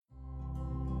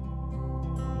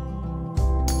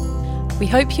We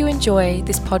hope you enjoy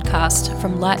this podcast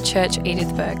from Light Church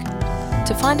Edithburgh.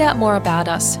 To find out more about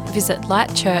us, visit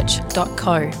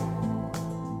lightchurch.co.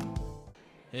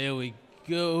 There we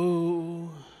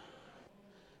go.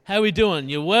 How are we doing?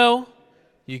 You well?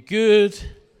 You good?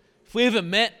 If we haven't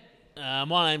met,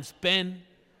 my name's Ben,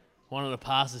 one of the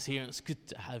pastors here, and it's good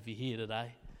to have you here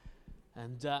today.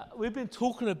 And we've been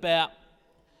talking about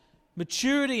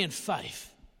maturity and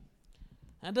faith.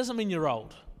 That doesn't mean you're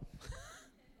old.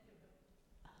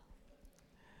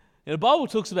 The Bible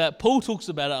Paul talks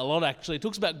about it a lot actually. It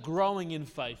talks about growing in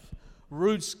faith,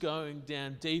 roots going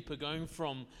down deeper, going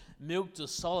from milk to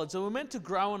solid. So we're meant to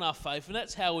grow in our faith, and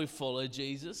that's how we follow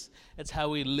Jesus. It's how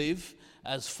we live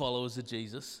as followers of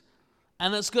Jesus.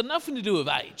 And it's got nothing to do with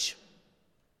age.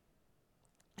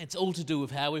 It's all to do with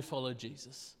how we follow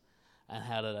Jesus and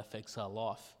how that affects our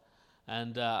life.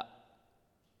 And I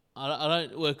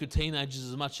don't work with teenagers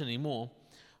as much anymore,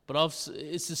 but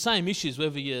it's the same issues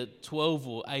whether you're 12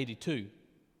 or 82,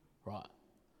 right?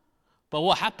 But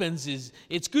what happens is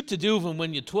it's good to deal with them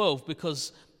when you're 12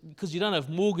 because you don't have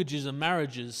mortgages and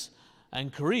marriages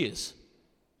and careers.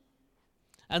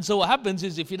 And so what happens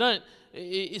is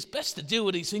it's best to deal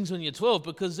with these things when you're 12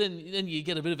 because then you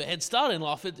get a bit of a head start in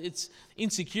life. It's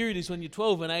insecurities when you're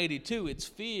 12 and 82. It's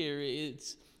fear,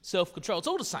 it's self-control. It's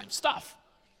all the same stuff.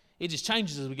 It just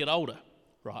changes as we get older,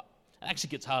 right? It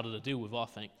actually gets harder to deal with, I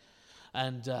think.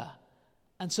 And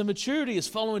so maturity is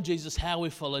following Jesus, how we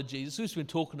follow Jesus. We've been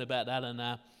talking about that,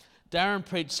 and Darren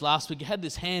preached last week. He had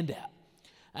this handout,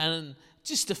 and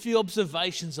just a few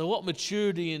observations of what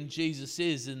maturity in Jesus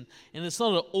is. And it's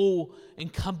not an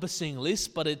all-encompassing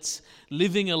list, but it's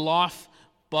living a life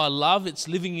by love. It's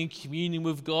living in communion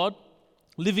with God,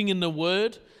 living in the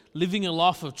Word, living a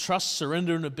life of trust,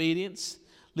 surrender, and obedience,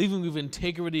 living with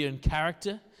integrity and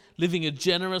character, living a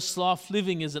generous life,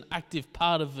 living as an active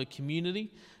part of a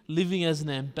community, living as an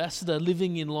ambassador,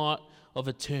 living in light of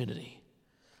eternity.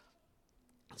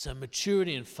 So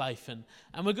maturity and faith. And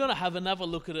we're going to have another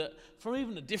look at it from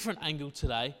even a different angle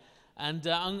today. And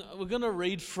we're going to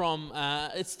read from,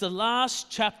 it's the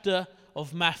last chapter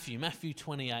of Matthew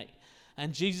 28.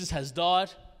 And Jesus has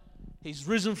died. He's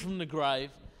risen from the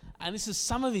grave. And this is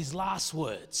some of his last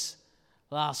words.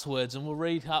 And we'll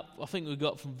read up, I think we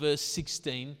got from verse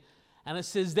 16. And it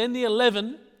says, then the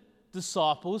 11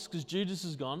 disciples, because Judas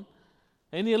is gone,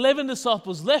 and the 11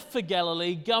 disciples left for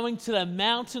Galilee, going to the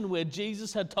mountain where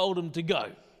Jesus had told them to go.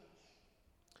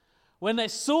 When they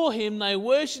saw him, they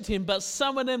worshipped him, but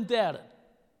some of them doubted.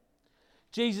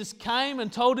 Jesus came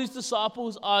and told his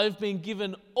disciples, I've been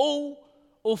given all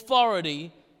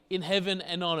authority in heaven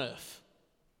and on earth.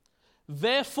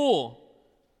 Therefore,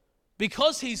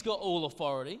 because he's got all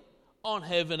authority on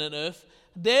heaven and earth,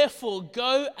 therefore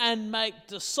go and make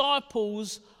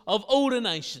disciples of all the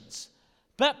nations,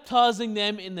 baptizing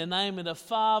them in the name of the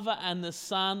Father and the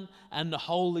Son and the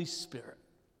Holy Spirit.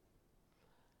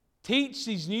 Teach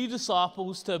these new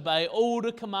disciples to obey all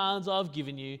the commands I've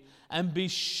given you, and be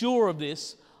sure of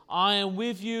this, I am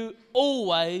with you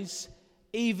always,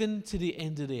 even to the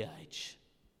end of the age.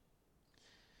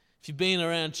 If you've been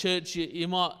around church, you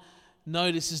might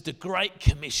know this is the Great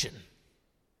Commission.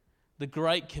 The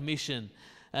Great Commission.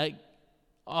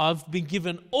 I've been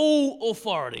given all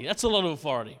authority. That's a lot of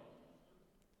authority.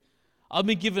 I've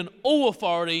been given all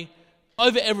authority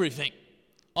over everything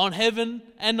on heaven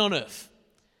and on earth.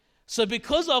 So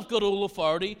because I've got all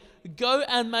authority, go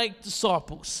and make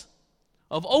disciples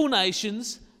of all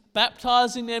nations,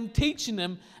 baptizing them, teaching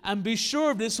them, and be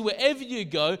sure of this, wherever you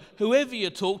go, whoever you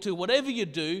talk to, whatever you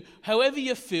do, however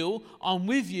you feel, I'm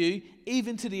with you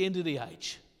even to the end of the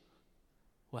age.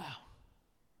 Wow.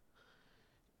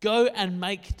 Go and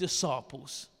make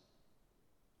disciples.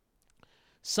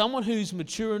 Someone who's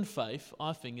mature in faith,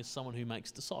 I think, is someone who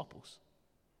makes disciples.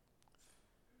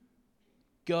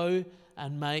 Go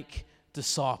and make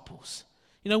disciples.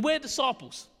 You know, we're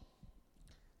disciples.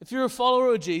 If you're a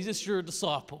follower of Jesus, you're a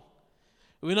disciple.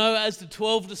 We know as the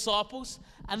 12 disciples,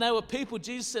 and they were people,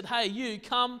 Jesus said, hey, you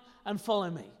come and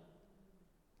follow me.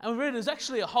 And we read there's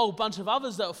actually a whole bunch of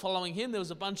others that were following him. There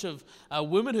was a bunch of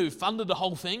women who funded the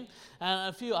whole thing, and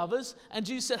a few others. And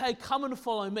Jesus said, hey, come and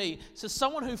follow me. So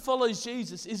someone who follows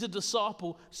Jesus is a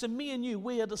disciple. So me and you,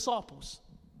 we are disciples.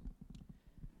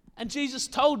 And Jesus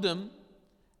told them,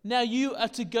 now you are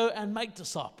to go and make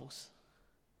disciples.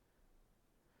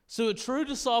 So a true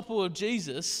disciple of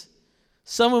Jesus,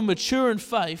 someone mature in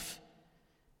faith,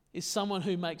 is someone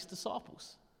who makes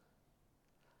disciples.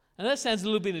 And that sounds a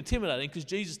little bit intimidating because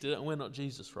Jesus did it and we're not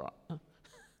Jesus, right?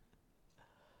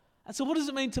 And so what does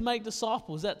it mean to make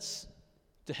disciples? That's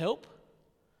to help,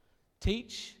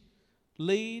 teach,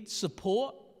 lead,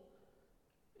 support.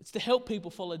 It's to help people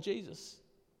follow Jesus.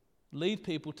 Lead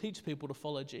people, teach people to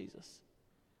follow Jesus.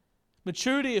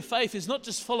 Maturity of faith is not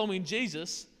just following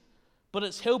Jesus, but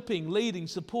it's helping, leading,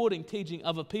 supporting, teaching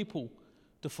other people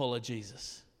to follow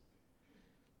Jesus.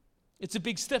 It's a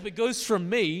big step. It goes from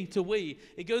me to we.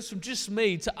 It goes from just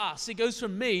me to us. It goes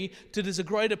from me to there's a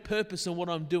greater purpose in what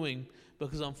I'm doing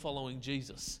because I'm following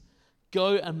Jesus.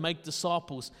 Go and make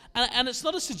disciples. And it's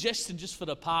not a suggestion just for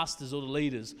the pastors or the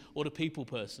leaders or the people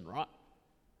person, right?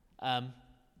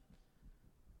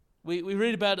 We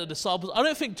read about the disciples. I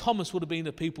don't think Thomas would have been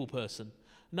a people person.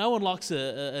 No one likes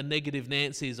a negative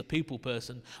Nancy as a people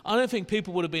person. I don't think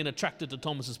people would have been attracted to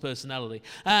Thomas's personality.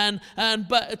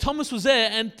 But Thomas was there,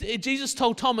 and Jesus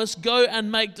told Thomas, go and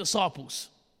make disciples.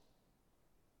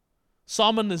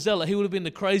 Simon the Zealot, he would have been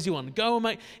the crazy one. Go and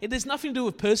make. There's nothing to do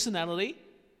with personality,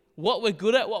 what we're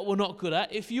good at, what we're not good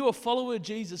at. If you're a follower of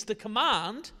Jesus, the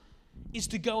command is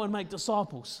to go and make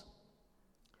disciples.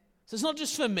 So it's not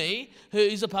just for me, who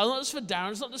is a pastor, not just for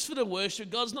Darren, it's not just for the worship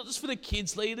God, it's not just for the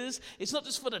kids leaders, it's not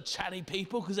just for the chatty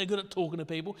people because they're good at talking to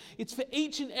people. It's for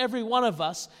each and every one of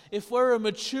us. If we're a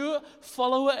mature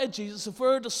follower of Jesus, if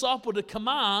we're a disciple, the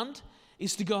command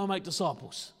is to go and make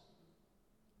disciples.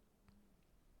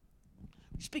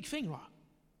 It's a big thing, right?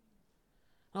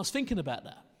 And I was thinking about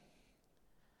that.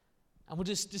 And we'll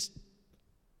just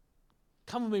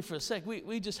come with me for a sec.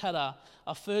 We just had our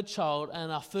third child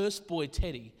and our first boy,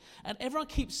 Teddy. And everyone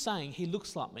keeps saying he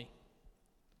looks like me.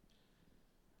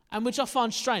 And which I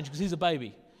find strange because he's a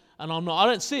baby. And I'm not. I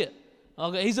don't see it.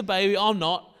 He's a baby. I'm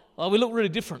not. We look really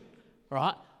different,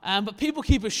 right? But people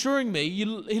keep assuring me he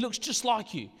looks just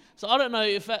like you. So I don't know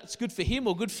if that's good for him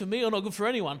or good for me or not good for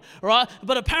anyone, right?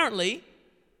 But apparently,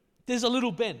 there's a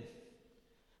little Ben.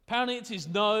 Apparently it's his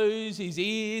nose, his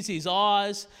ears, his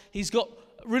eyes. He's got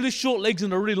really short legs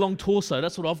and a really long torso.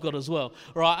 That's what I've got as well,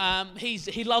 right?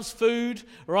 He loves food,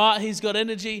 right? He's got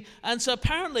energy. And so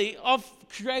apparently I've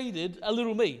created a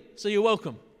little me. So you're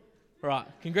welcome. Right,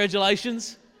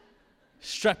 congratulations.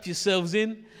 Strap yourselves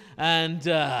in and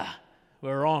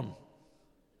we're on.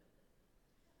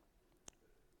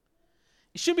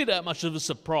 It shouldn't be that much of a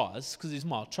surprise because he's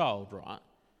my child, right?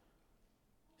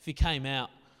 If he came out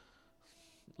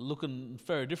looking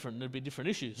very different, there'd be different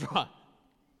issues, right?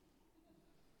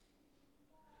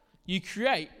 You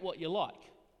create what you like.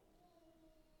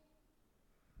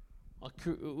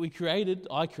 We created,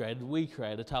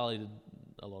 Tali did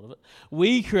a lot of it.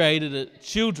 We created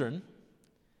children,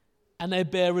 and they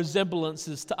bear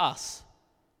resemblances to us.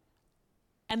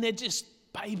 And they're just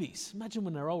babies. Imagine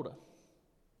when they're older.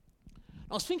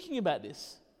 I was thinking about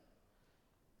this,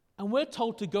 and we're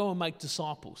told to go and make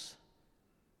disciples.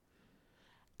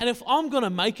 And if I'm going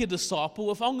to make a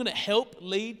disciple, if I'm going to help,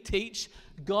 lead, teach,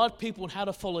 guide people on how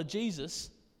to follow Jesus,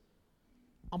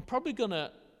 I'm probably going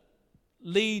to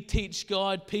lead, teach,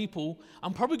 guide people.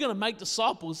 I'm probably going to make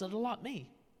disciples that are like me.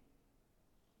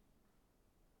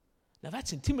 Now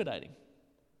that's intimidating.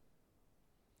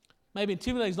 Maybe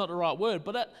intimidating is not the right word,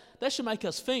 but that should make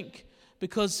us think.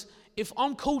 Because if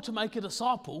I'm called to make a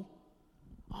disciple,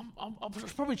 I'll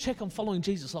probably check I'm following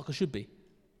Jesus like I should be.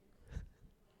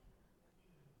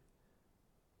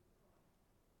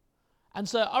 And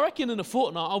so I reckon in a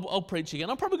fortnight I'll preach again.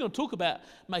 I'm probably going to talk about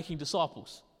making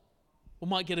disciples. We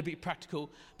might get a bit practical.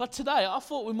 But today I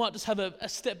thought we might just have a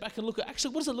step back and look at,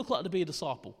 actually, what does it look like to be a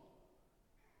disciple?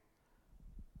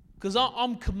 Because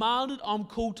I'm commanded, I'm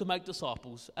called to make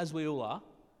disciples, as we all are,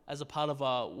 as a part of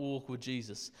our walk with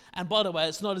Jesus. And by the way,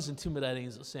 it's not as intimidating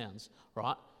as it sounds,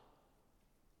 right?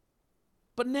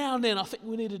 But now and then I think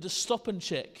we need to just stop and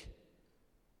check,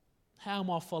 how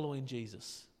am I following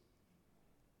Jesus?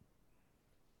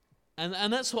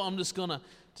 And that's what I'm just going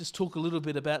to talk a little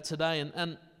bit about today.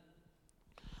 And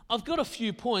I've got a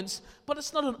few points, but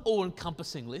it's not an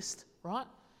all-encompassing list, right?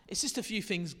 It's just a few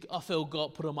things I feel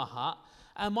God put on my heart.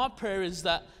 And my prayer is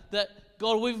that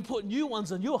God will even put new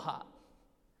ones on your heart.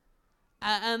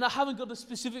 And I haven't got a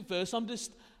specific verse. I'm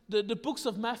just, the books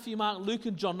of Matthew, Mark, Luke,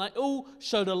 and John, they all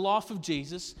show the life of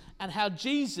Jesus and how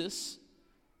Jesus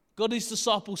got his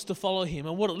disciples to follow him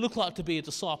and what it looked like to be a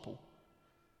disciple.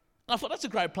 And I thought that's a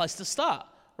great place to start,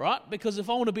 right? Because if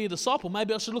I want to be a disciple,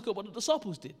 maybe I should look at what the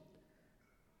disciples did.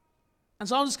 And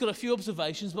so I've just got a few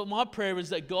observations, but my prayer is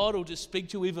that God will just speak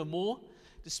to you even more,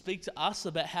 to speak to us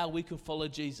about how we can follow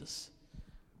Jesus.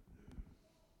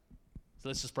 So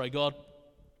let's just pray. God,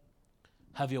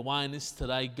 have your way in this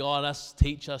today. Guide us,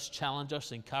 teach us, challenge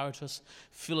us, encourage us.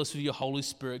 Fill us with your Holy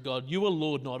Spirit, God. You are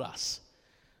Lord, not us.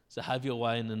 So have your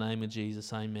way in the name of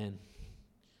Jesus. Amen.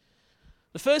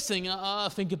 The first thing I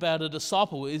think about a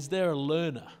disciple is they're a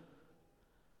learner.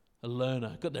 A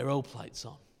learner. Got their old plates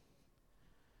on.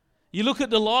 You look at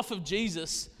the life of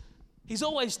Jesus, he's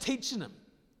always teaching them.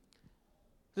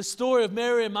 The story of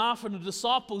Mary and Martha and the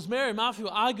disciples, Mary and Martha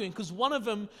were arguing because one of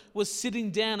them was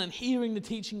sitting down and hearing the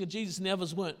teaching of Jesus and the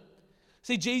others weren't.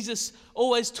 See, Jesus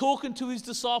always talking to his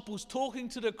disciples, talking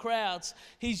to the crowds.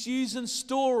 He's using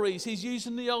stories. He's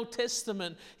using the Old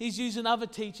Testament. He's using other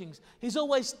teachings. He's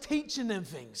always teaching them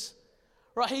things.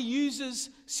 Right? He uses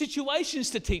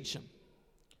situations to teach them.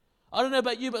 I don't know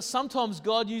about you, but sometimes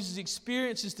God uses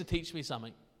experiences to teach me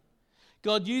something.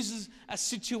 God uses a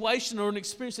situation or an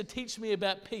experience to teach me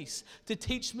about peace, to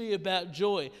teach me about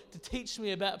joy, to teach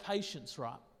me about patience,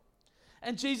 right?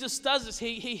 And Jesus does this.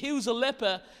 He heals a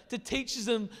leper to teach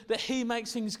them that he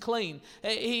makes things clean.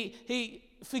 He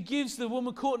forgives the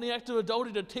woman caught in the act of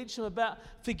adultery to teach them about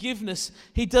forgiveness.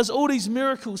 He does all these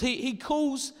miracles. He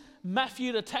calls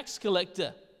Matthew the tax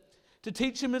collector to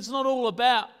teach him it's not all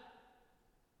about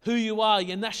who you are,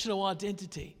 your national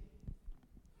identity,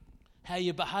 how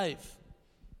you behave.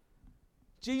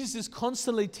 Jesus is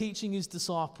constantly teaching his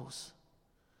disciples,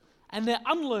 and they're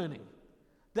unlearning.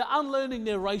 They're unlearning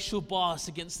their racial bias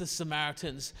against the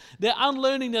Samaritans. They're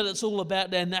unlearning that it's all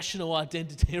about their national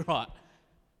identity, right?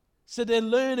 So they're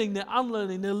learning, they're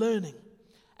unlearning, they're learning.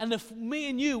 And if me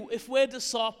and you, if we're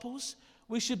disciples,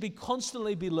 we should be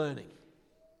constantly be learning.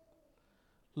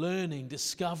 Learning,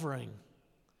 discovering,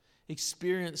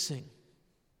 experiencing.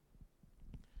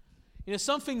 You know,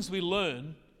 some things we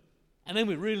learn and then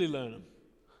we really learn them.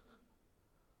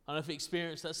 I don't know if you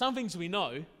experienced that. Some things we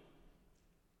know,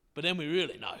 but then we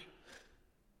really know.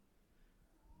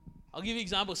 I'll give you an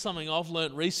example of something I've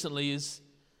learned recently is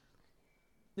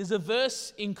there's a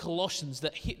verse in Colossians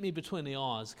that hit me between the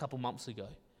eyes a couple months ago.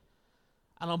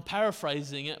 And I'm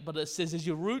paraphrasing it, but it says, as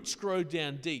your roots grow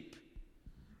down deep,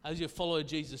 as you follow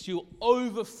Jesus, you'll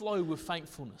overflow with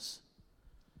thankfulness.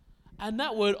 And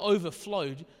that word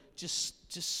overflowed just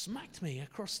smacked me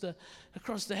across the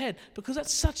head, because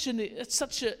that's such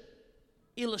a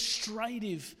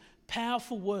illustrative,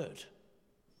 powerful word.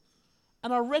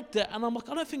 And I read that and I'm like,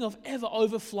 I don't think I've ever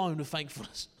overflown with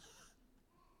thankfulness.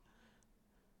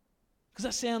 Because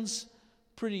that sounds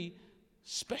pretty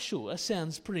special. That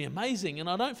sounds pretty amazing, and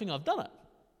I don't think I've done it.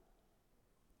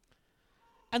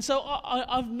 And so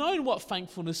I've known what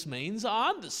thankfulness means. I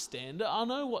understand it. I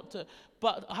know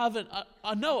but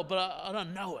I know it, but I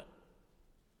don't know it.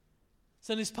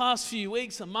 So in these past few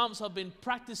weeks and months, I've been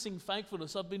practicing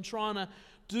thankfulness. I've been trying to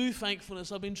do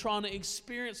thankfulness. I've been trying to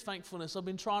experience thankfulness. I've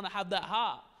been trying to have that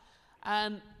heart.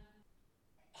 And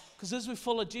because as we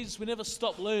follow Jesus, we never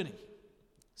stop learning.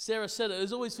 Sarah said it,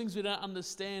 there's always things we don't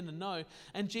understand and know.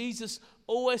 And Jesus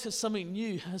always has something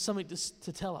new, has something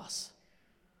to tell us.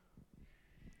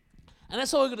 And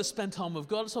that's why we've got to spend time with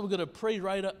God. That's why we've got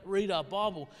to read our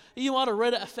Bible. You might have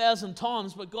read it 1,000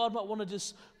 times, but God might want to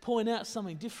just point out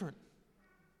something different.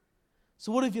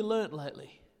 So what have you learnt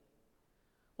lately?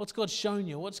 What's God shown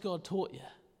you? What's God taught you?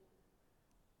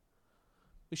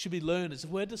 We should be learners.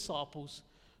 If we're disciples,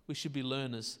 we should be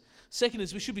learners. Second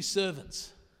is we should be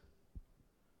servants.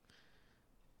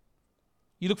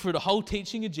 You look through the whole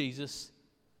teaching of Jesus,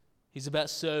 he's about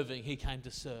serving. He came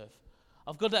to serve.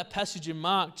 I've got that passage in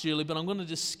Mark, Julie, but I'm going to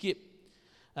just skip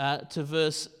to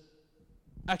verse...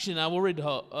 Actually, no, we'll read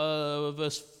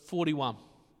verse 41.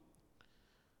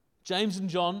 James and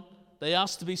John, they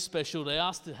asked to be special. They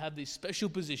asked to have these special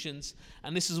positions,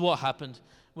 and this is what happened.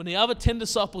 When the other 10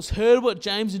 disciples heard what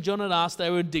James and John had asked, they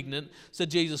were indignant. So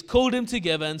Jesus called them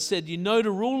together and said, you know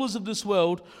the rulers of this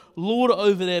world lord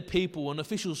over their people, and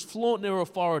officials flaunt their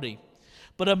authority.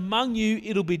 But among you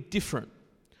it'll be different.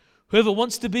 Whoever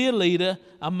wants to be a leader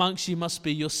amongst you must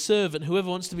be your servant. Whoever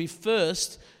wants to be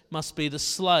first must be the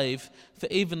slave. For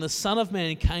even the Son of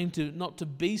Man came not to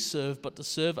be served, but to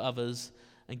serve others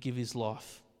and give his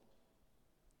life.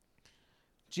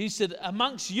 Jesus said,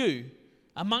 amongst you,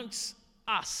 amongst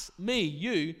us, me,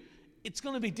 you, it's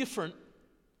going to be different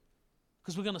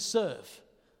because we're going to serve.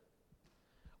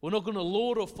 We're not going to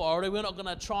lord authority. We're not going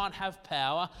to try and have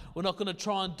power. We're not going to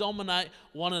try and dominate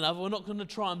one another. We're not going to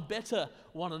try and better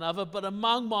one another. But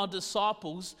among my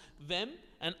disciples, them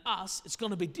and us, it's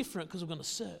going to be different because we're going to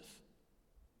serve.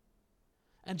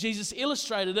 And Jesus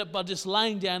illustrated it by just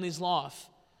laying down his life,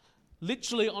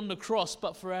 literally on the cross,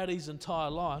 but throughout his entire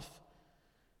life,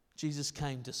 Jesus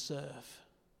came to serve.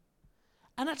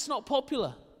 And that's not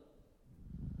popular.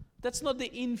 That's not the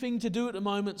in thing to do at the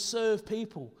moment, serve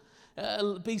people.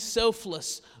 Be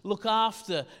selfless, look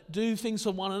after, do things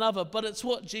for one another. But it's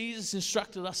what Jesus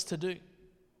instructed us to do.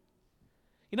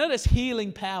 You know, there's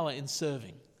healing power in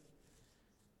serving.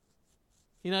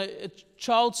 You know,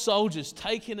 child soldiers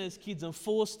taken as kids and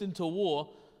forced into war,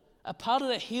 a part of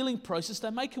that healing process, they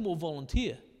make them all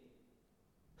volunteer.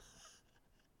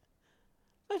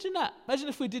 Imagine that. Imagine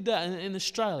if we did that in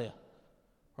Australia.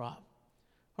 Right.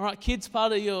 All right, kids,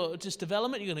 part of your just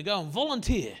development, you're going to go and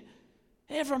volunteer.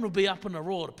 Everyone will be up in a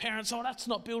roar. The parents, that's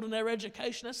not building their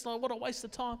education. That's not, what a waste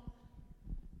of time.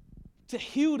 To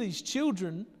heal these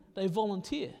children, they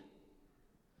volunteer.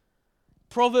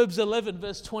 Proverbs 11,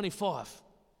 verse 25.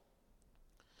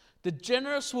 The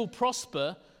generous will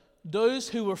prosper. Those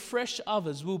who refresh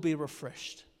others will be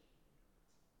refreshed.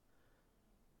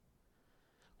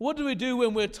 What do we do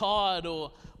when we're tired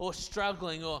or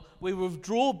struggling, or we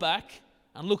withdraw back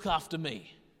and look after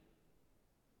me?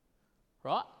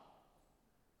 Right?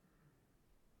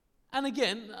 And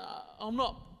again,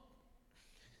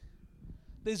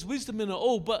 there's wisdom in it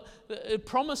all, but it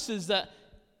promises that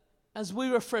as we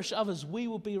refresh others, we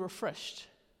will be refreshed.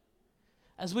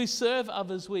 As we serve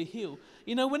others, we heal.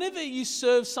 Whenever you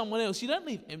serve someone else, you don't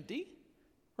leave empty,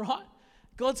 right?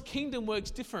 God's kingdom works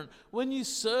different. When you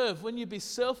serve, when you be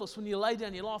selfless, when you lay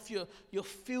down your life, you're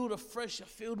filled afresh, you're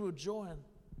filled with joy. And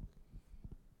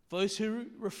those who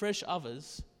refresh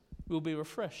others will be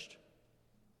refreshed.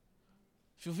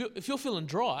 If you're feeling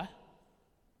dry,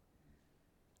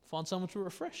 find someone to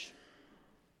refresh.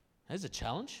 There's a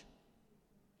challenge.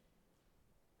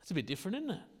 That's a bit different,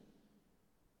 isn't it?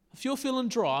 If you're feeling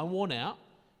dry and worn out,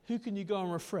 who can you go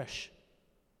and refresh?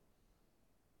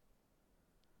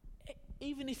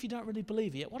 Even if you don't really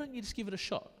believe it yet, why don't you just give it a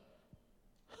shot?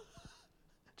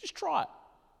 Just try it.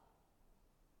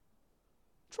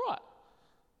 Try it.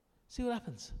 See what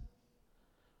happens.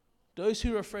 Those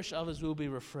who refresh others will be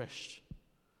refreshed.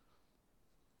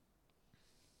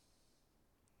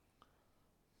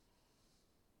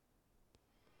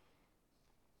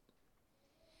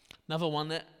 Another one,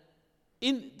 that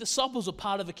disciples are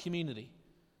part of a community.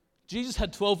 Jesus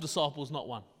had 12 disciples, not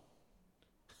one.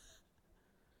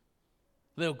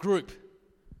 They're a group.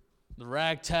 The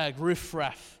ragtag,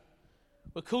 riff-raff.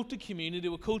 We're called to community.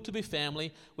 We're called to be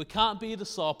family. We can't be a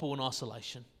disciple in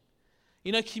isolation.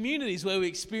 Community is where we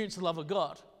experience the love of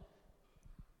God.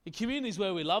 The community is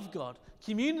where we love God.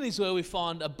 Community is where we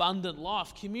find abundant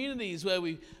life. Community is where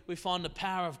we find the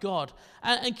power of God.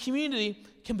 And community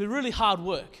can be really hard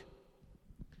work,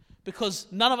 because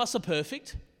none of us are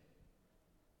perfect,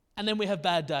 and then we have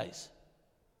bad days,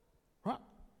 right?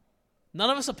 None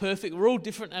of us are perfect. We're all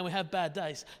different, and we have bad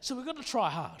days. So we've got to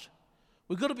try hard.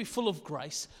 We've got to be full of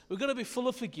grace. We've got to be full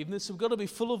of forgiveness. We've got to be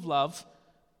full of love.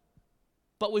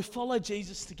 But we follow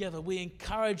Jesus together. We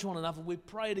encourage one another. We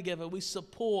pray together. We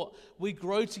support. We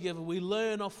grow together. We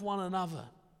learn off one another.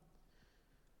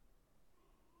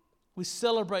 We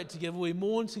celebrate together. We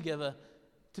mourn together.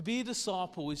 To be a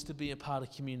disciple is to be a part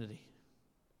of community.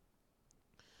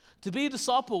 To be a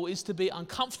disciple is to be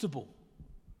uncomfortable.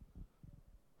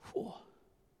 Whew.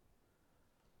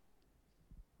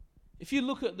 If you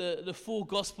look at the four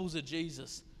Gospels of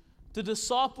Jesus, the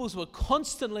disciples were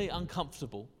constantly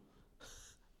uncomfortable.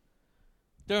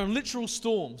 They're in literal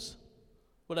storms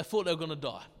where they thought they were going to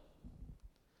die.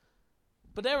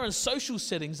 But they were in social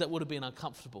settings that would have been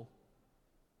uncomfortable.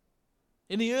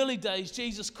 In the early days,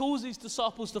 Jesus calls these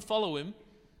disciples to follow him,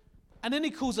 and then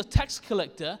he calls a tax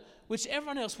collector, which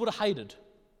everyone else would have hated.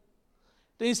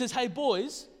 Then he says, hey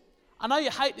boys, I know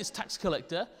you hate this tax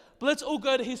collector, but let's all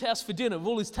go to his house for dinner with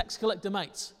all his tax collector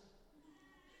mates.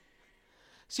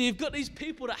 So you've got these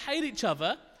people that hate each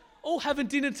other, all having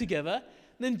dinner together,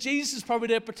 and then Jesus is probably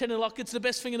there pretending like it's the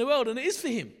best thing in the world, and it is for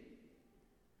him.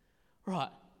 Right.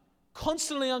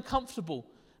 Constantly uncomfortable.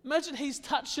 Imagine he's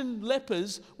touching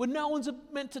lepers when no one's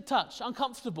meant to touch.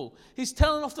 Uncomfortable. He's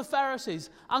telling off the Pharisees.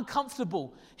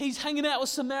 Uncomfortable. He's hanging out with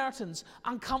Samaritans.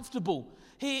 Uncomfortable.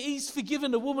 He's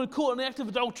forgiven the woman caught in the act of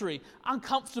adultery.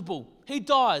 Uncomfortable. He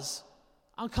dies.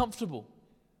 Uncomfortable.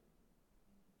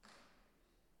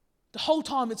 The whole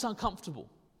time it's uncomfortable.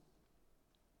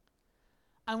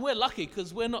 And we're lucky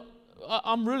because we're not...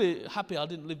 I'm really happy I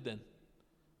didn't live then.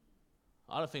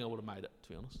 I don't think I would have made it, to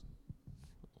be honest.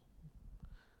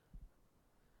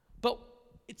 But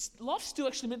life's still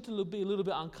actually meant to be a little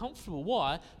bit uncomfortable.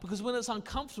 Why? Because when it's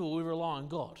uncomfortable, we rely on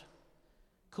God.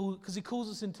 Because he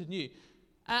calls us into new.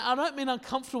 And I don't mean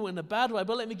uncomfortable in a bad way,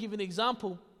 but let me give you an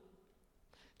example.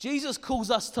 Jesus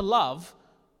calls us to love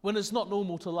when it's not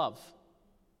normal to love.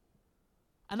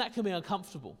 And that can be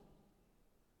uncomfortable.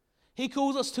 He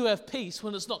calls us to have peace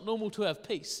when it's not normal to have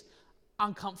peace.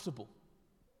 Uncomfortable.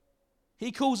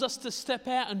 He calls us to step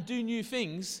out and do new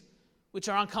things which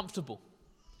are uncomfortable.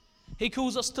 He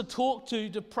calls us to talk to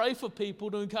pray for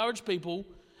people, to encourage people,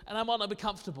 and that might not be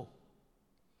comfortable.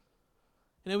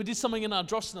 We did something in our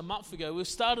Drossen a month ago. We've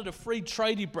started a free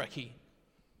tradie brekkie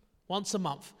once a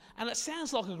month. And it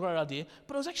sounds like a great idea,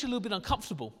 but it was actually a little bit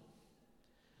uncomfortable.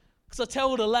 Because I tell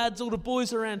all the lads, all the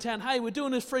boys around town, hey, we're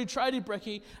doing this free tradie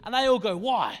brekkie, and they all go,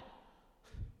 why?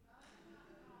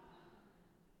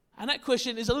 And that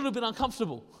question is a little bit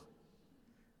uncomfortable.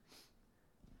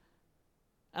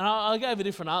 And I gave a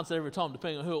different answer every time,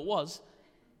 depending on who it was.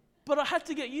 But I had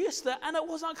to get used to that, and it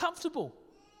was uncomfortable.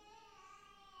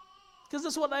 Because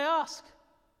that's what they ask.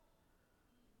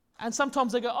 And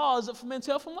sometimes they go, oh, is it for men's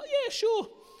health? I'm like, yeah, sure.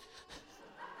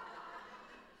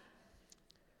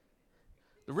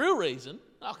 The real reason,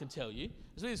 I can tell you,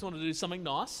 is we just want to do something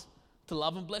nice to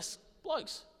love and bless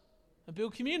blokes and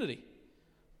build community.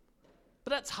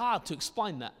 But that's hard to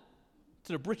explain that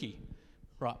to the brickie,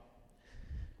 right?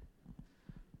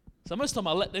 So most of the time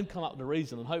I let them come up with a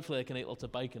reason, and hopefully they can eat lots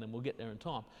of bacon and we'll get there in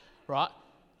time, right?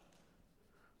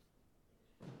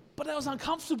 But that was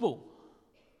uncomfortable.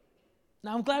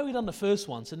 Now I'm glad we've done the first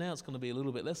one, so now it's going to be a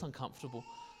little bit less uncomfortable.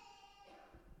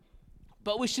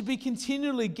 But we should be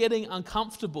continually getting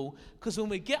uncomfortable, because when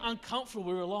we get uncomfortable,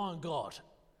 we rely on God.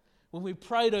 When we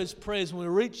pray those prayers, when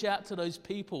we reach out to those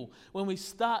people, when we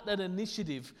start that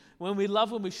initiative, when we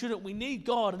love when we shouldn't, we need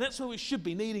God, and that's where we should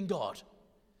be, needing God.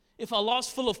 If our life's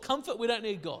full of comfort, we don't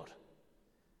need God.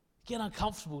 Get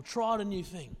uncomfortable, try a new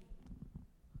thing.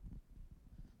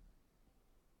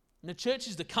 And the church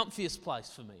is the comfiest place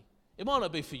for me. It might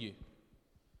not be for you.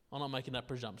 I'm not making that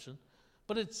presumption.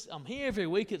 But I'm here every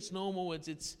week, it's normal,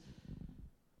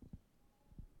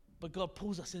 but God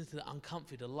pulls us into the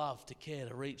uncomfy, to love, to care,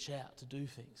 to reach out, to do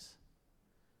things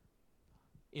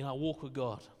in our walk with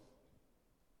God.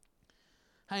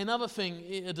 Hey, another thing,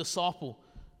 a disciple,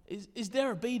 is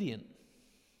they're obedient.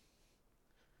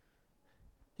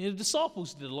 You know, the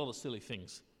disciples did a lot of silly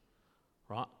things,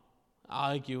 right?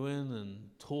 Arguing and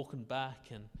talking back,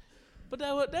 but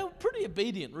they were pretty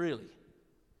obedient, really.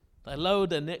 They lowered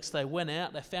their necks, they went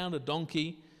out, they found a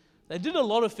donkey. They did a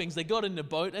lot of things. They got in the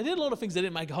boat. They did a lot of things that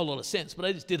didn't make a whole lot of sense, but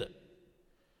they just did it.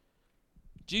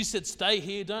 Jesus said, stay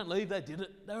here, don't leave. They did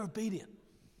it. They were obedient.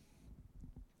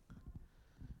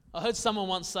 I heard someone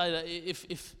once say that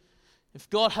if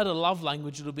God had a love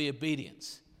language, it would be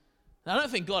obedience. Now, I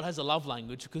don't think God has a love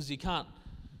language, because you can't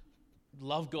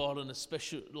love God in a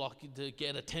special, like to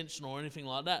get attention or anything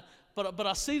like that. But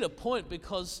I see the point,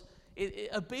 because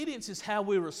obedience is how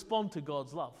we respond to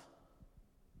God's love.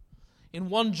 In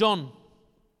 1 John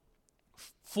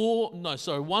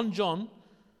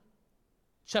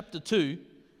chapter 2,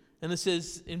 and it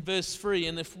says in verse 3,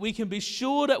 and if we can be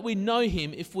sure that we know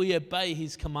him if we obey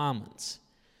his commandments.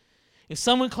 If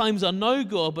someone claims I know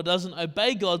God but doesn't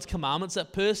obey God's commandments,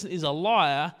 that person is a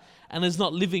liar and is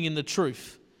not living in the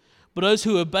truth. But those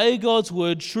who obey God's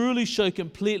word truly show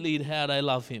completely how they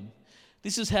love him.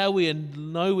 This is how we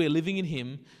know we're living in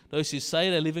him. Those who say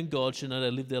they live in God should know they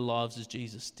live their lives as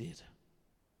Jesus did.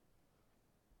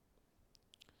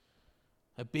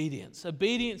 Obedience.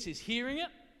 Obedience is hearing it,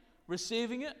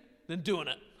 receiving it, then doing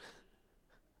it.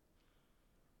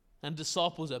 And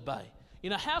disciples obey.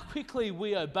 You know, how quickly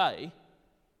we obey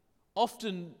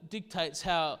often dictates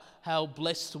how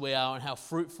blessed we are and how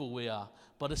fruitful we are,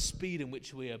 by the speed in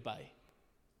which we obey.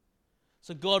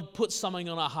 So God puts something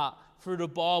on our heart through the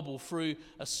Bible, through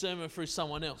a sermon, through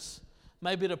someone else.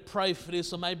 Maybe to pray for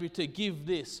this, or maybe to give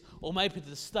this, or maybe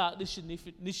to start this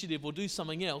initiative or do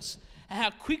something else. And how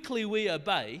quickly we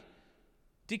obey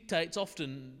dictates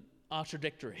often our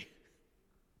trajectory.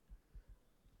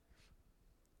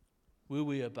 Will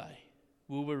we obey?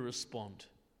 Will we respond?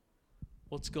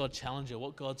 What's God challenging?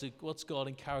 What's God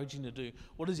encouraging to do?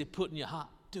 What does he put in your heart?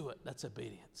 Do it. That's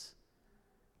obedience.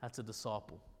 That's a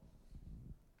disciple.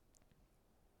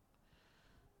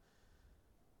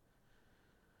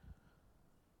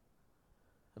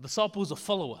 A disciple is a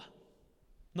follower,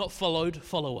 not followed,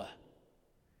 follower.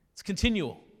 It's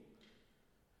continual.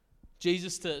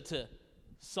 Jesus to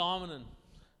Simon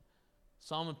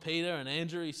Peter and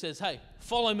Andrew, he says, hey,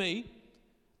 follow me.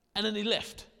 And then he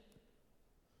left,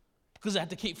 because they had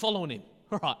to keep following him.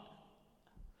 All right.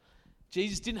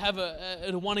 Jesus didn't have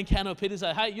a one encounter with Peter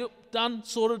say, hey, yep, done,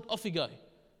 sorted, off you go.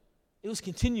 It was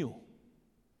continual.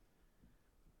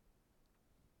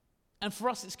 And for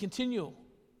us, it's continual.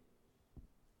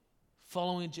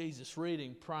 Following Jesus,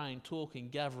 reading, praying, talking,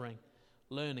 gathering,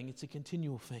 learning, it's a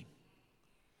continual thing.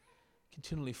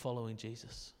 Continually following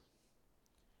Jesus.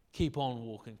 Keep on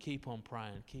walking, keep on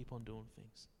praying, keep on doing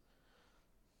things.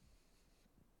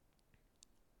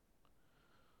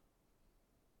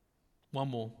 One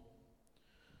more.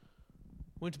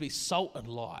 We're to be salt and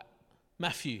light.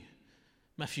 Matthew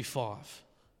 5.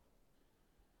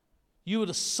 You are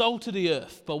the salt of the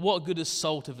earth, but what good is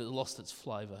salt if it lost its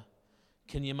flavour?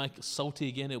 Can you make it salty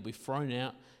again? It will be thrown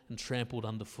out and trampled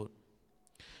underfoot.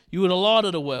 You would have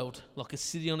lighted a world like a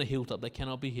city on a hilltop that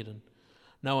cannot be hidden.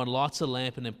 No one lights a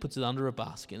lamp and then puts it under a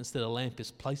basket. Instead, a lamp is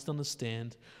placed on a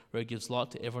stand where it gives light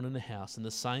to everyone in the house. In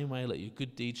the same way, let your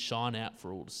good deeds shine out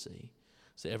for all to see,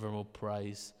 so everyone will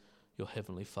praise your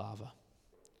heavenly Father.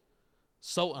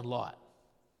 Salt and light.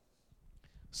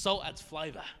 Salt adds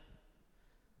flavour.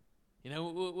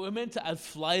 We're meant to add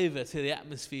flavour to the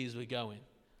atmospheres we go in.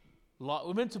 Light,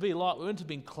 we're meant to be light. We're meant to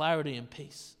be in clarity and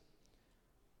peace.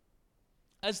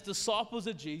 As disciples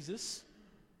of Jesus,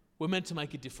 we're meant to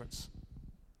make a difference.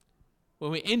 When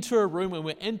we enter a room, when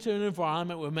we enter an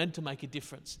environment, we're meant to make a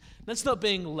difference. That's not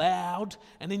being loud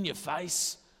and in your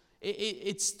face.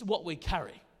 It's what we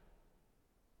carry.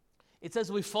 It's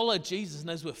as we follow Jesus and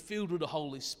as we're filled with the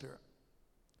Holy Spirit.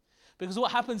 Because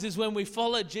what happens is when we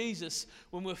follow Jesus,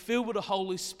 when we're filled with the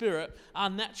Holy Spirit, our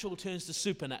natural turns to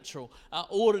supernatural. Our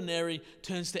ordinary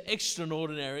turns to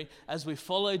extraordinary as we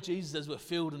follow Jesus, as we're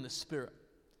filled in the Spirit.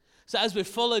 So as we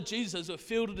follow Jesus, as we're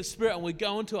filled with the Spirit and we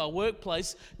go into our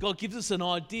workplace, God gives us an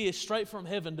idea straight from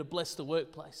heaven to bless the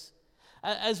workplace.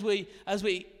 As we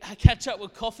catch up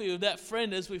with coffee with that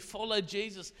friend, as we follow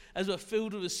Jesus, as we're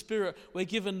filled with the Spirit, we're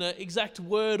given the exact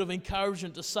word of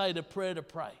encouragement to say, the prayer to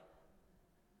pray.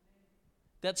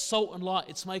 That's salt and light.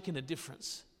 It's making a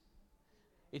difference.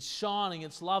 It's shining,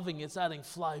 it's loving, it's adding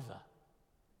flavour.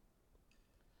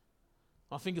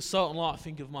 I think of salt and light, I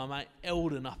think of my mate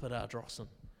Eldon up at Ardrossan.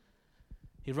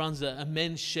 He runs a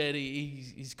men's shed.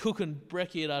 He's cooking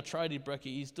brekkie at our tradie brekkie.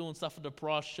 He's doing stuff at the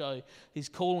price show. He's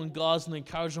calling guys and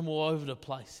encouraging them all over the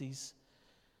place.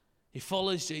 He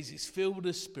follows Jesus. He's filled with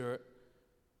the Spirit.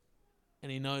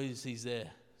 And he knows he's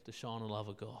there to shine the love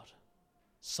of God.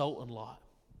 Salt and light.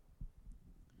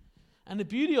 And the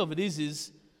beauty of it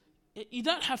is you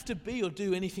don't have to be or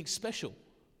do anything special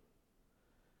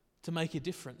to make a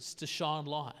difference, to shine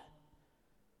light.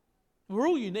 We're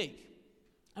all unique.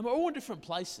 And we're all in different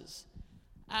places.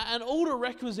 And all the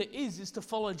requisite is to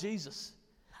follow Jesus.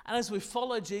 And as we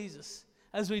follow Jesus,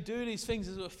 as we do these things,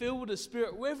 as we're filled with the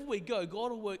Spirit, wherever we go,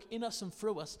 God will work in us and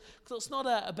through us. Because it's not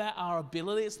about our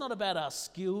ability. It's not about our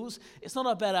skills. It's not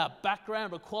about our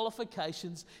background or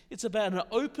qualifications. It's about an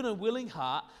open and willing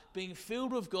heart, being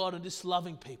filled with God and just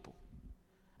loving people.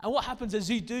 And what happens as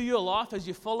you do your life, as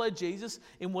you follow Jesus,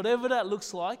 in whatever that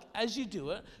looks like, as you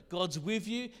do it, God's with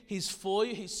you, He's for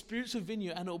you, His Spirit's within you,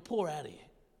 and it'll pour out of you.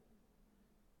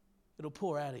 It'll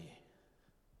pour out of you.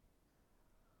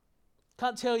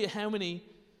 Can't tell you how many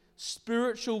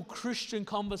spiritual Christian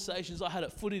conversations I had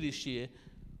at footy this year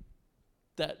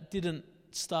that didn't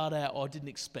start out or I didn't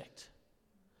expect.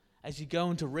 As you go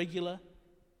into regular,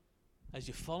 as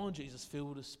you follow Jesus, filled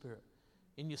with the Spirit,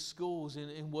 in your schools,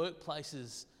 in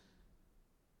workplaces,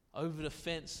 over the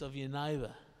fence of your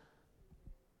neighbour,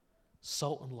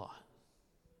 salt and light.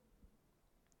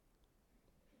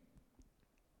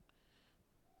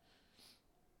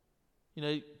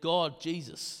 God,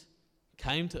 Jesus,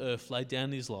 came to earth, laid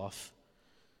down His life,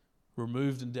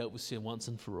 removed and dealt with sin once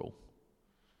and for all.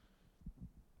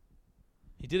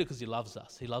 He did it because He loves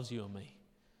us. He loves you and me.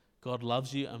 God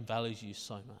loves you and values you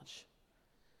so much.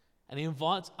 And He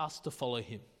invites us to follow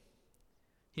Him.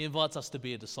 He invites us to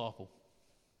be a disciple.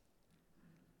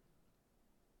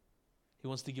 He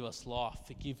wants to give us life,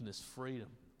 forgiveness, freedom,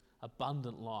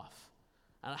 abundant life.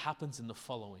 And it happens in the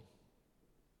following.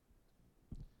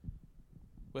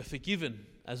 We're forgiven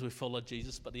as we follow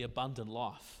Jesus, but the abundant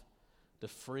life, the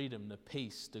freedom, the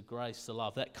peace, the grace, the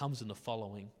love, that comes in the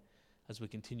following as we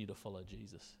continue to follow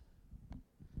Jesus.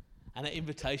 And that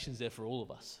invitation's there for all of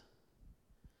us.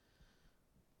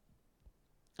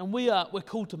 And we're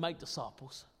called to make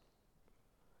disciples.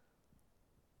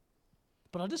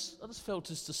 But I just felt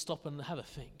just to stop and have a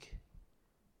think.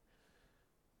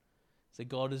 Say,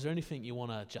 God, is there anything you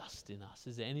want to adjust in us?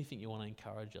 Is there anything you want to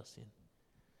encourage us in?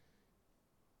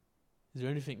 Is there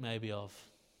anything maybe have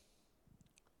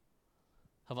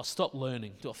I stopped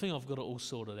learning? Do I think I've got it all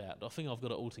sorted out? Do I think I've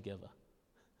got it all together?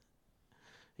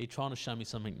 Are you trying to show me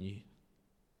something new?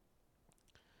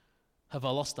 Have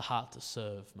I lost the heart to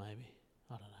serve, maybe?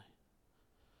 I don't know.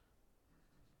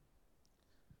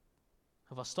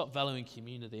 Have I stopped valuing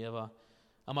community? Am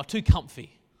I too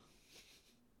comfy?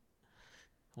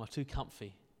 Am I too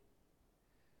comfy?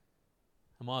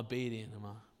 Am I obedient?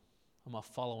 Am I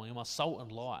following? Am I salt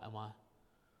and light?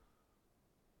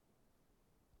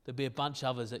 There'll be a bunch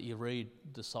of others that you read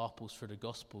disciples through the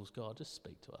Gospels. God, just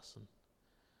speak to us.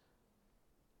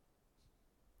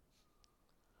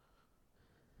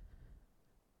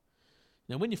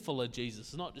 Now, when you follow Jesus,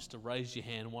 it's not just to raise your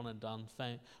hand, one and done,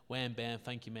 wham, bam,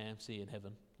 thank you, ma'am, see you in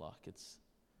heaven. It's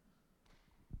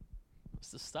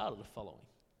the start of the following.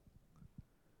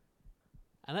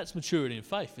 And that's maturity in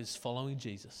faith, is following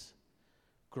Jesus,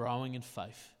 growing in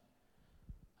faith.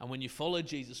 And when you follow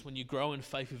Jesus, when you grow in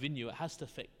faith within you, it has to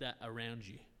affect that around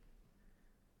you.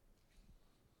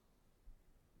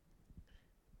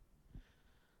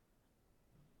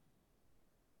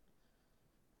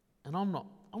 And I'm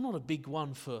not a big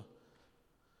one for...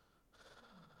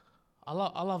 I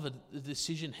love a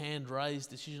decision, hand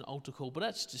raised, decision altar call, but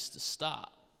that's just a start.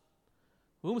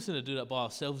 We're almost going to do that by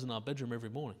ourselves in our bedroom every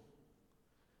morning.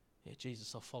 Yeah,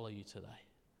 Jesus, I'll follow you today.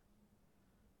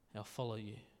 I'll follow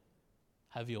you.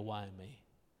 Have your way in me.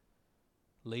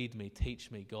 Lead me,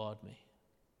 teach me, guide me.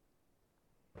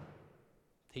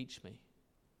 Teach me.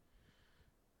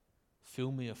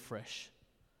 Fill me afresh.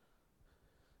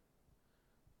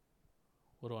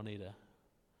 What do I need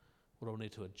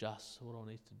to adjust? What do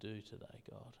I need to do today,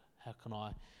 God? How can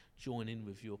I join in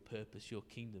with your purpose, your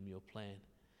kingdom, your plan?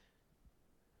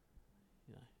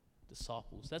 You know,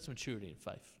 disciples. That's maturity in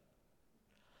faith.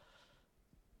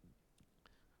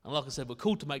 And like I said, we're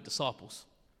called to make disciples.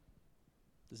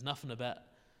 There's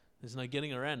no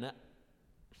getting around that.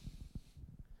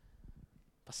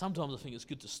 But sometimes I think it's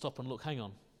good to stop and look, hang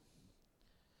on.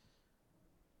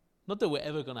 Not that we're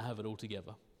ever going to have it all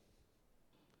together.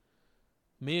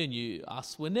 Me and you,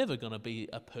 us, we're never going to be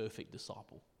a perfect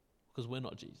disciple because we're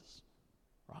not Jesus,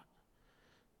 right?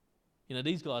 You know,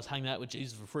 these guys hang out with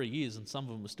Jesus for 3 years and some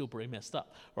of them are still pretty messed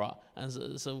up, right?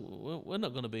 And so we're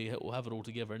not going to we'll have it all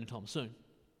together anytime soon,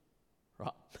 right?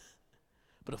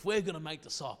 But if we're going to make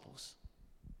disciples,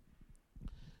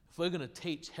 if we're going to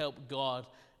teach, help, guide,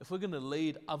 if we're going to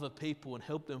lead other people and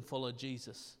help them follow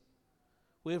Jesus,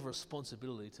 we have a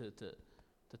responsibility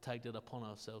to take that upon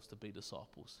ourselves to be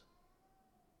disciples.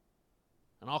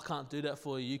 And I can't do that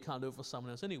for you, you can't do it for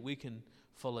someone else. Only we can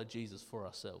follow Jesus for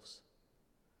ourselves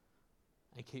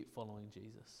and keep following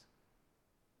Jesus.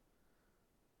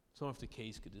 So if the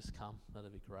keys could just come,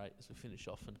 that'd be great as we finish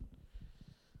off. And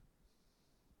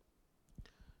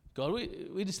God,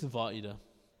 we just invite you to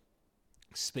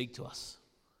speak to us.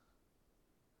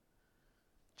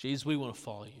 Jesus, we want to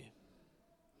follow you.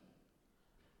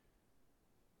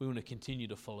 We want to continue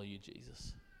to follow you,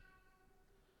 Jesus.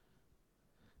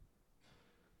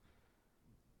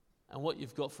 And what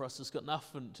you've got for us has got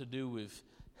nothing to do with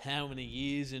how many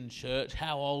years in church,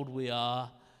 how old we are,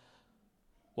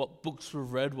 what books we've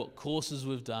read, what courses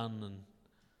we've done. And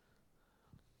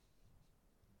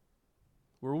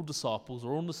we're all disciples,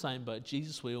 we're all in the same boat.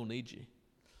 Jesus, we all need you.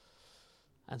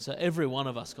 And so every one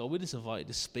of us, God, we just invite you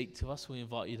to speak to us. We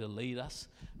invite you to lead us.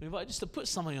 We invite you just to put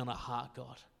something on our heart,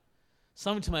 God.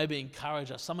 Something to maybe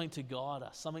encourage us, something to guide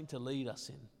us, something to lead us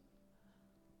in.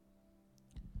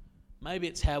 Maybe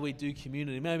it's how we do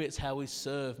community. Maybe it's how we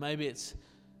serve. Maybe it's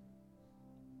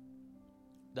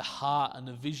the heart and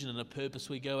the vision and the purpose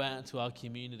we go out into our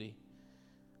community.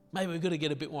 Maybe we've got to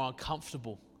get a bit more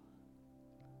uncomfortable.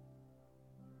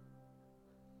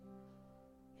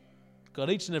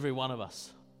 God, each and every one of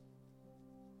us,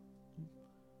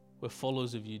 we're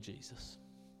followers of you, Jesus.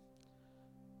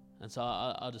 And so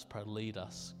I just pray, lead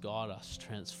us, guide us,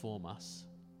 transform us.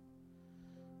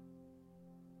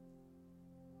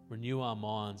 Renew our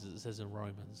minds, as it says in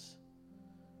Romans.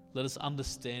 Let us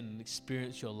understand and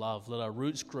experience your love. Let our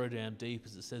roots grow down deep,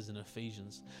 as it says in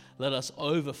Ephesians. Let us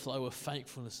overflow with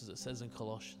thankfulness, as it says in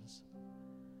Colossians.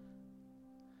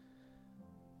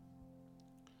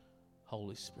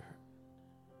 Holy Spirit,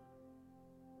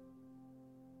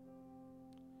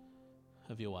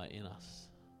 have your way in us.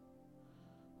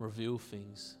 Reveal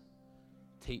things.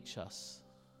 Teach us.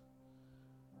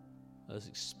 Let us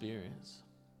experience.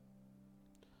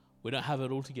 We don't have it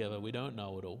all together. We don't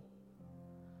know it all.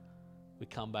 We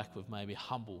come back with maybe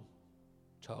humble,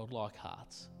 childlike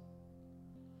hearts.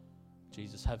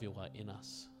 Jesus, have your way in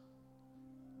us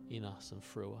and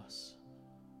through us.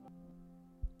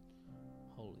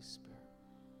 Holy Spirit.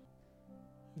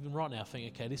 Even right now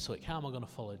think, okay, this week, how am I going to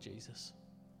follow Jesus?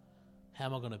 How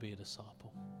am I going to be a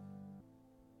disciple?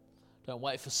 Don't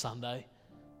wait for Sunday.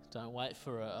 Don't wait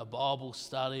for a Bible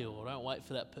study, or don't wait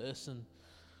for that person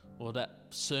or that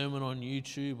sermon on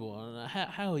YouTube. Or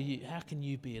how can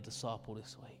you be a disciple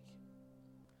this week?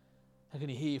 How can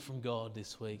you hear from God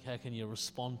this week? How can you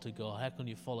respond to God? How can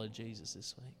you follow Jesus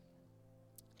this week?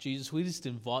 Jesus, we just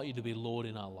invite you to be Lord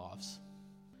in our lives.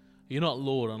 You're not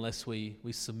Lord unless we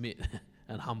submit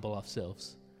and humble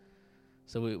ourselves.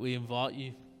 So we invite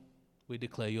you. We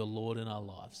declare you're Lord in our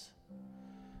lives.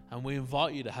 And we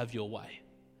invite you to have your way.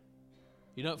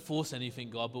 You don't force anything,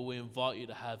 God, but we invite you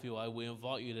to have your way. We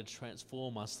invite you to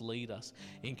transform us, lead us,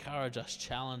 encourage us,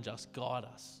 challenge us, guide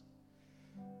us.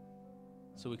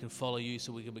 So we can follow you,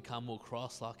 so we can become more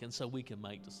Christ-like, and so we can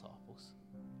make disciples.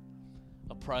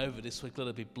 I pray over this week, let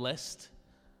it be blessed.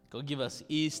 God, give us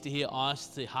ears to hear, eyes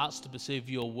to see, hearts to perceive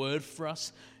your word for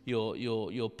us,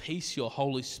 your peace, your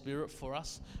Holy Spirit for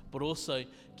us, but also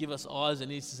give us eyes and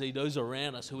ears to see those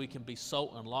around us who we can be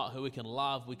salt and light, who we can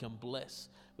love, we can bless,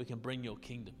 we can bring your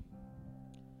kingdom.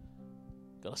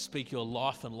 God, I speak your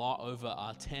life and light over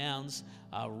our towns,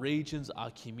 our regions,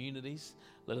 our communities.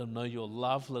 Let them know your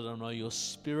love, let them know your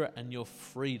spirit and your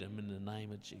freedom in the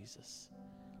name of Jesus.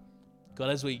 God,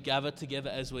 as we gather together,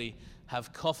 as we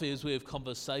have coffee, as we have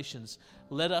conversations,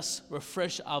 let us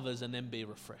refresh others and then be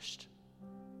refreshed.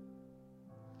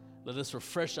 Let us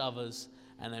refresh others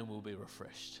and then we'll be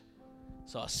refreshed.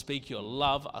 So I speak your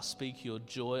love, I speak your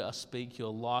joy, I speak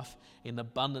your life in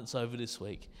abundance over this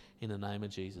week. In the name of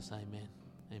Jesus, amen.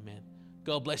 Amen.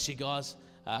 God bless you guys.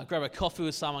 Grab a coffee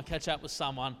with someone, catch up with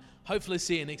someone. Hopefully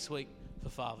see you next week for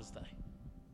Father's Day.